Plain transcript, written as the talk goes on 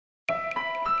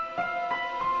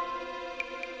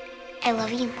I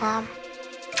love you, Mom.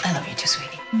 I love you too,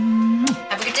 sweetie.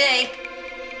 Have a good day.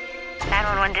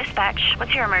 911 dispatch.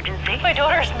 What's your emergency? My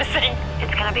daughter is missing.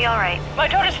 It's gonna be all right. My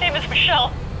daughter's name is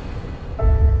Michelle.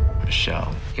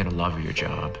 Michelle, you're gonna love your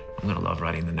job. I'm gonna love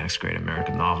writing the next great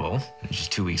American novel. In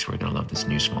just 2 weeks, we're gonna love this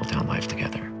new small town life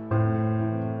together.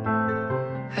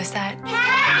 Who's that?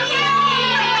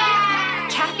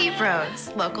 Kathy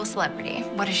Rhodes, local celebrity.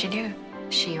 What does she do?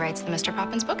 She writes the Mr.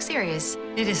 Poppins book series.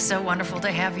 It is so wonderful to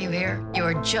have you here.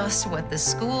 You're just what the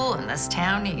school and this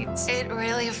town needs. It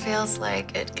really feels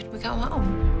like it. Could we go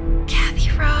home?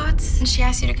 Kathy Rhodes. And she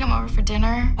asked you to come over for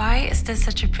dinner. Why is this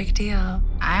such a big deal?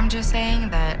 I'm just saying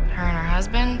that her and her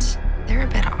husband, they're a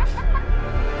bit off.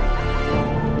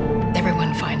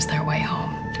 Everyone finds their way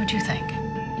home, don't you think?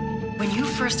 When you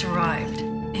first arrived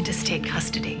into state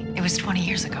custody, It was 20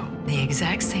 years ago, the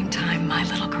exact same time my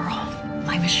little girl,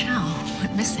 my Michelle,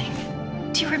 went missing.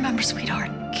 Do you remember, sweetheart?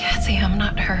 Kathy, I'm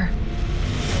not her.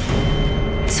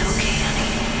 It's okay,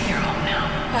 honey. You're home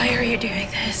now. Why are you doing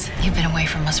this? You've been away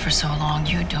from us for so long,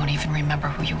 you don't even remember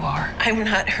who you are. I'm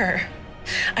not her.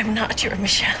 I'm not your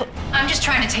Michelle. I'm just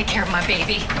trying to take care of my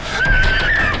baby.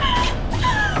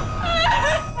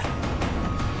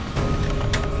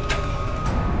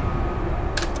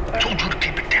 I told you to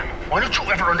keep it down. Why don't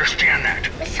you ever understand that?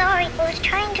 I'm sorry. I was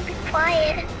trying to be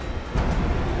quiet.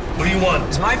 What do you want?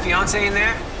 Is my fiance in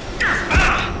there?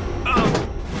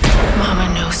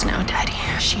 Mama knows now, Daddy.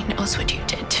 She knows what you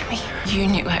did to me. You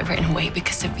knew I ran away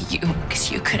because of you,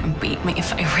 because you couldn't beat me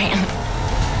if I ran.